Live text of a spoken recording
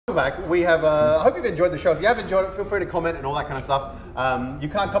We're back. We have, I hope you've enjoyed the show. If you have enjoyed it, feel free to comment and all that kind of stuff. You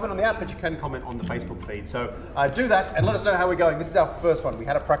can't comment on the app, but you can comment on the Facebook feed. So do that and let us know how we're going. This is our first one. We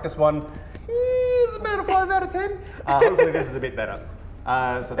had a practice one. It's about a 5 out of 10. Hopefully this is a bit better.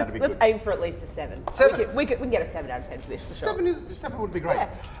 So that'd be good. Let's aim for at least a 7. 7. We can get a 7 out of 10 for this. For sure. 7 would be great.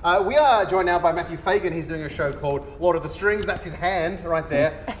 Yeah. We are joined now by Matthew Fagan. He's doing a show called Lord of the Strings. That's his hand right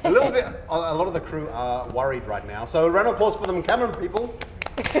there. A lot of the crew are worried right now. So round of applause for them, camera people.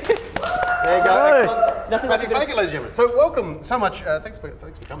 There you go. Excellent. Matthew Fagan, ladies and gentlemen. So welcome so much. Thanks for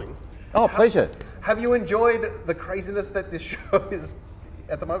coming. Oh, pleasure. Have you enjoyed the craziness that this show is?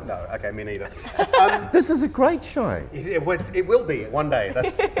 At the moment, no. Okay, me neither. This is a great show. It will be one day.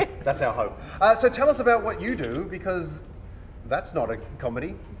 That's our hope. So tell us about what you do, because that's not a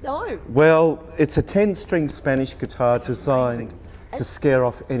comedy. No. Well, it's a 10-string Spanish guitar designed to scare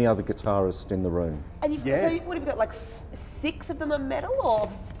off any other guitarist in the room. And so what have you got? Like 6 of them are metal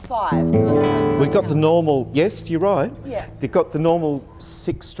or 5? We've got the normal. Yes, you're right. Yeah. They've got the normal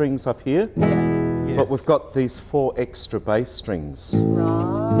 6 strings up here. Yeah. Yes. But we've got these 4 extra bass strings.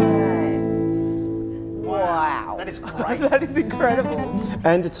 Right. Wow. That is great. That is incredible.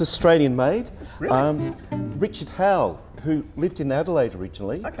 And it's Australian made. Really? Richard Howell, who lived in Adelaide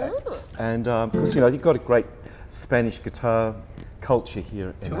originally. Okay. And because, you've got a great Spanish guitar culture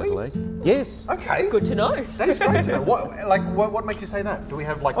here in Adelaide. Yes. Okay. Good to know. That is great to know. What makes you say that? Do we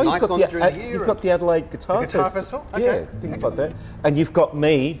have nights on during the year? You've got the Adelaide Guitar Festival? Okay. Yeah, things like that. And you've got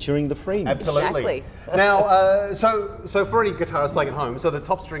me during the Fringe. Absolutely. Exactly. Now, so for any guitarist playing at home, so the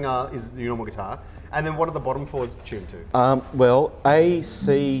top string is your normal guitar, and then what are the bottom 4 tuned to? Well, A,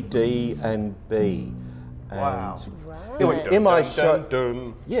 C, D, and B. Wow. In my show,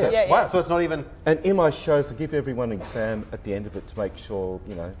 Wow, so it's not even... And in my shows, I give everyone an exam at the end of it to make sure,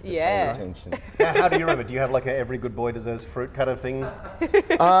 they're paying attention. Now, how do you remember? Do you have like a every good boy deserves fruit kind of thing?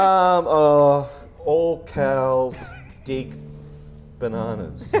 All cows dig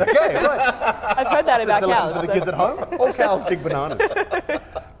bananas. Okay, right. I've heard that about cows. To the kids at home, all cows dig bananas.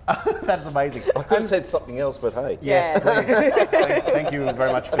 That's amazing. I could have said something else, but hey. Yes, please. Thank you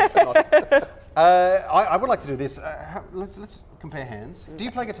very much for not. I would like to do this. Let's compare hands. Do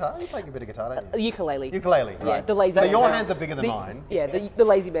you play guitar? You play a bit of guitar, don't you? Ukulele. Ukulele, right. Yeah, the lazy So man's your hands. hands are bigger than mine. Yeah, the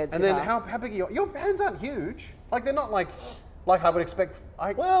lazy man's And guitar. then how big are your hands aren't huge. Like they're not like I would expect.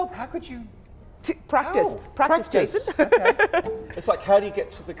 Well, how could you? Practice. How? Practice, Jason. Okay. It's like, how do you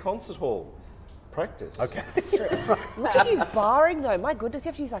get to the concert hall? Practice. Okay. Look at you barring though. My goodness, you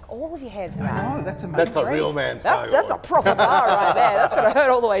have to use like all of your hands for that. I know, that's amazing. That's a real man's That's a proper bar right there. That's going to hurt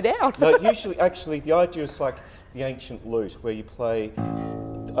all the way down. No, actually, the idea is like the ancient lute, where you play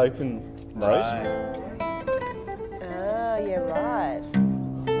open note. Ah, yeah, right.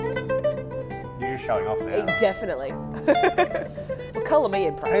 You're just showing off now. Definitely. Well, colour me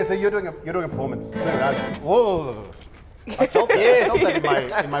in, Hey, so you're doing a performance soon, aren't you? Whoa! I felt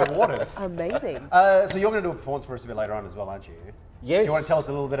that in my waters. Amazing. So you're going to do a performance for us a bit later on as well, aren't you? Yes. Do you want to tell us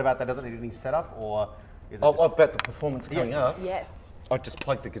a little bit about that? Does it need any setup, or is it? About the performance coming up. Yes. I just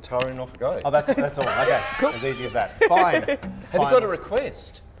plug the guitar in and off I go. Oh, that's all. Okay, as easy as that. Fine. Have you got a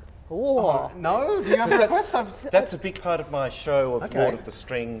request? Oh. No? Do you have a request? That's a big part of my show of Lord of the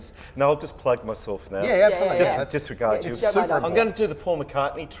Strings. No, I'll just plug myself now. Yeah, absolutely. Just disregard you. I'm going to do the Paul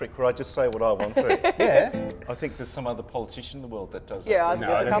McCartney trick where I just say what I want to. Yeah. I think there's some other politician in the world that does Yeah,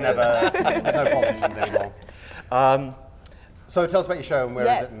 that. There's no politicians anymore. So tell us about your show and where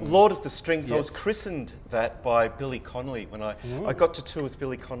is it? Lord of the Strings. I was christened that by Billy Connolly when I got to tour with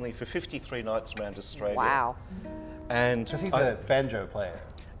Billy Connolly for 53 nights around Australia. Wow. And Because he's a banjo player.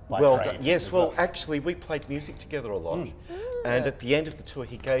 Actually, we played music together a lot. And at the end of the tour,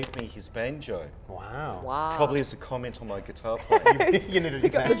 he gave me his banjo. Wow. Wow. Probably as a comment on my guitar playing. You needed a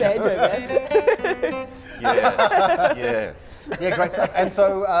Pick up the banjo. banjo, man. Yeah. Yeah, great stuff. And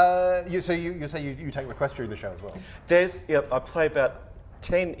so, you say you take requests during the show as well? I play about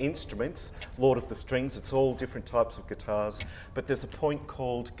 10 instruments, Lord of the Strings. It's all different types of guitars. But there's a point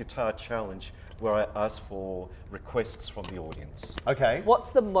called Guitar Challenge where I ask for requests from the audience. Okay.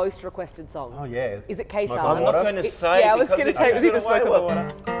 What's the most requested song? Oh, yeah. Is it K-Star? I'm not going to say. Yeah, I was going to say, was it the Smoke on the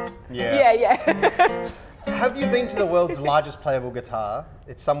Water? Yeah. Have you been to the world's largest playable guitar?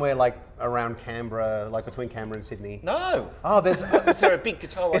 It's somewhere like around Canberra, like between Canberra and Sydney. No. Oh, there's. Is there a big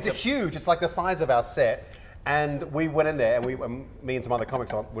guitar like It's huge. It's like the size of our set. And we went in there, and me and some other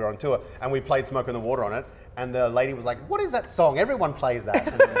comics were on tour, and we played Smoke on the Water on it. And the lady was like, "What is that song? Everyone plays that."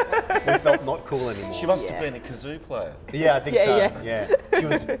 And we felt not cool anymore. She must have been a kazoo player. Yeah, I think so. Yeah. She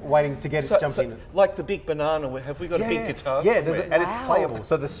was waiting to get jumping. Like the big banana, have we got a big guitar? Yeah, and it's playable.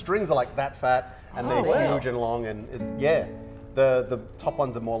 So the strings are like that fat, and they're huge and long, and The top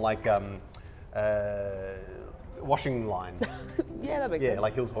ones are more like washing line. Yeah, that makes sense.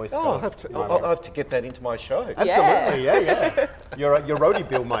 Like Hills Hoist. Oh, I'll have to get that into my show. Absolutely, yeah. Your roadie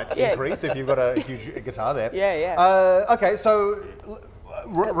bill might increase if you've got a huge guitar there. Yeah. Okay, so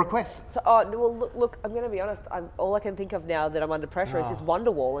request. So, well, look, I'm going to be honest. All I can think of now that I'm under pressure is just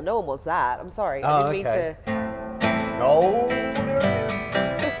Wonderwall, and no one wants that. I'm sorry. I didn't mean to. Oh, there it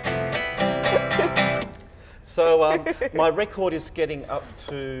is. So my record is getting up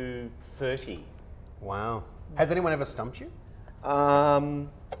to 30. Wow. Has anyone ever stumped you?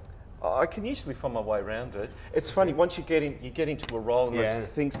 I can usually find my way around it. It's funny, once you get into a role and there's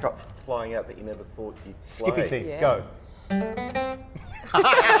things come flying out that you never thought you'd play. Skippy thing, go.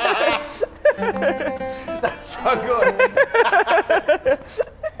 That's so good.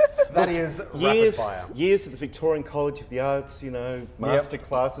 That is rapid fire. Years at the Victorian College of the Arts, master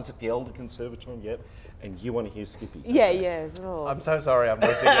classes at the Elder Conservatorium, and you want to hear Skippy. Yeah. Oh. I'm so sorry, I'm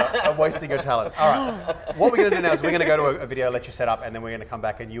wasting your talent. All right, what we're going to do now is we're going to go to a video, let you set up, and then we're going to come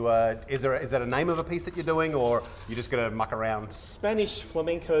back and you, is that a name of a piece that you're doing, or you're just going to muck around? Spanish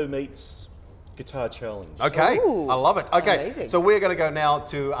flamenco meets guitar challenge. Okay, Ooh, I love it. Okay, amazing. So we're going to go now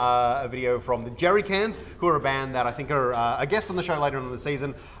to a video from the Jerry Cans, who are a band that I think are a guest on the show later on in the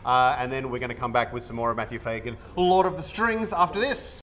season, and then we're going to come back with some more of Matthew Fagan, Lord of the Strings, after this.